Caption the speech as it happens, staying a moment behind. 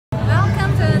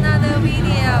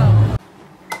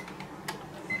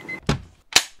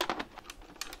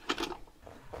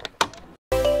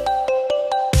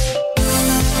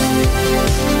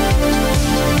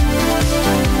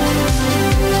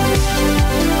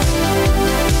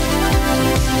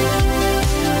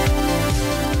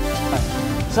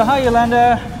So hi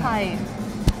Yolanda. Hi.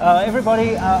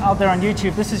 Everybody out there on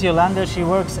YouTube, this is Yolanda. She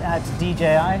works at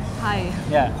DJI. Hi.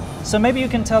 Yeah. So maybe you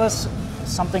can tell us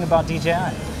something about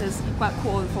DJI. It's quite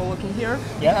cool for working here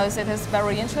Yeah. because it is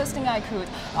very interesting. I could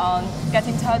get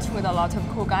in touch with a lot of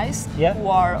cool guys Yeah. who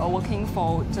are working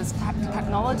for just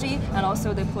technology, and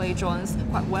also they play drones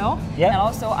quite well. Yeah. And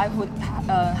also I would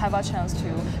have a chance to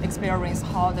experience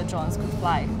how the drones could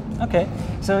fly. Okay.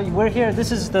 So we're here.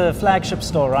 This is the flagship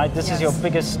store, right? This is Yes. your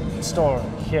biggest store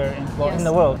here in Yes.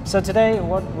 the world. So today,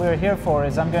 what we're here for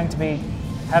is I'm going to be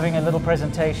having a little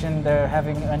presentation. They're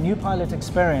having a new pilot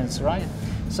experience, right?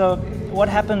 So what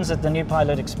happens at the new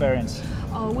pilot experience?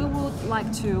 We would like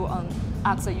to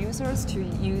ask the users to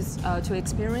use to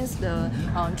experience the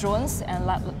drones and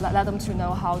let them to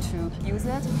know how to use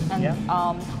it. And Yeah.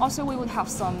 Also we would have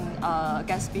some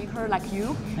guest speaker like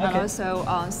you, and Okay. also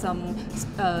some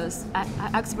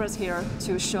experts here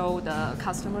to show the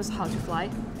customers how to fly.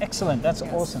 Excellent. That's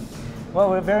Yes. awesome. Well,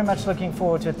 we're very much looking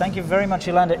forward to it. Thank you very much,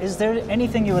 Yolanda. Is there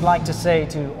anything you would like to say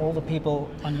to all the people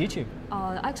on YouTube?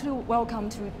 Actually, welcome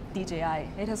to DJI.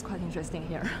 It is quite interesting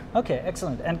here. Okay,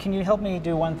 excellent. And can you help me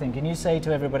do one thing? Can you say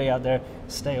to everybody out there,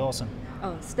 stay awesome?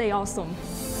 Oh, stay awesome.